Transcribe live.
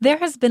There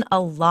has been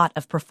a lot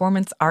of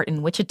performance art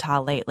in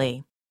Wichita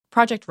lately.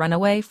 Project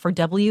Runaway for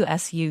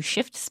WSU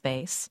Shift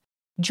Space,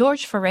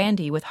 George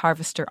Ferrandi with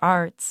Harvester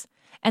Arts,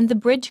 and the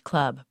Bridge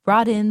Club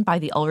brought in by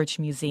the Ulrich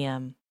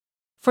Museum.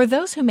 For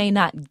those who may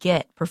not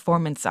get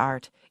performance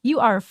art, you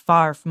are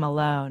far from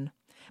alone.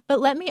 But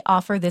let me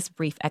offer this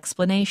brief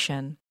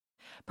explanation.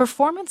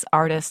 Performance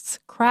artists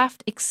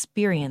craft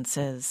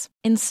experiences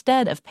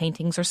instead of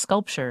paintings or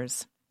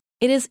sculptures.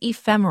 It is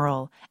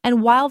ephemeral,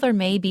 and while there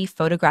may be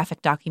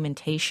photographic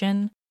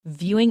documentation,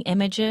 viewing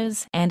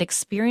images and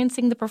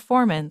experiencing the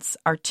performance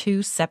are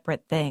two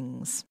separate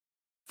things.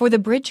 For the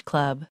Bridge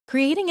Club,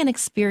 creating an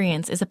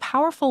experience is a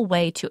powerful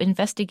way to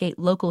investigate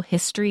local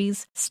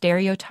histories,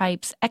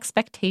 stereotypes,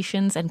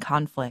 expectations, and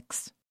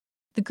conflicts.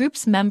 The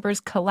group's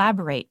members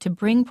collaborate to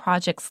bring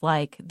projects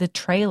like The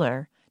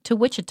Trailer to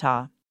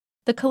Wichita.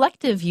 The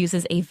collective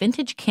uses a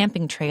vintage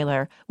camping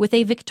trailer with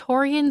a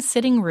Victorian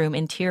sitting room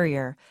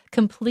interior,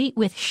 complete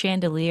with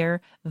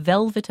chandelier,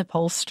 velvet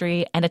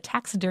upholstery, and a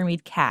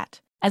taxidermied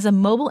cat, as a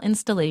mobile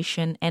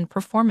installation and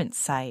performance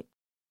site.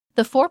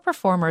 The four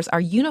performers are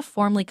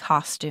uniformly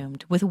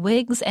costumed with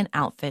wigs and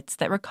outfits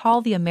that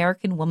recall the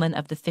American woman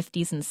of the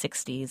 50s and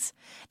 60s,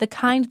 the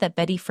kind that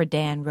Betty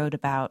Friedan wrote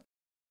about.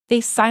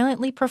 They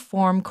silently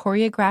perform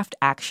choreographed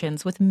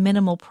actions with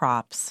minimal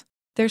props.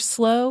 Their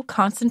slow,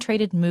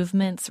 concentrated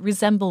movements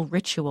resemble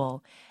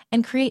ritual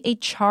and create a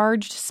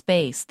charged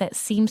space that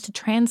seems to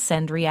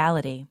transcend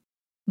reality.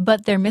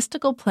 But their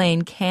mystical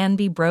plane can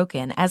be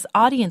broken as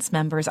audience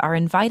members are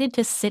invited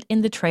to sit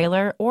in the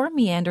trailer or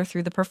meander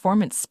through the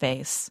performance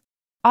space.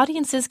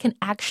 Audiences can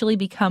actually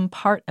become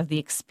part of the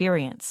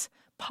experience,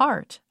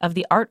 part of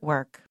the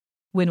artwork.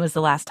 When was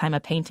the last time a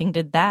painting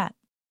did that?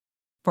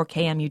 For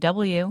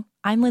KMUW,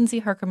 I'm Lindsay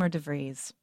Herkimer DeVries.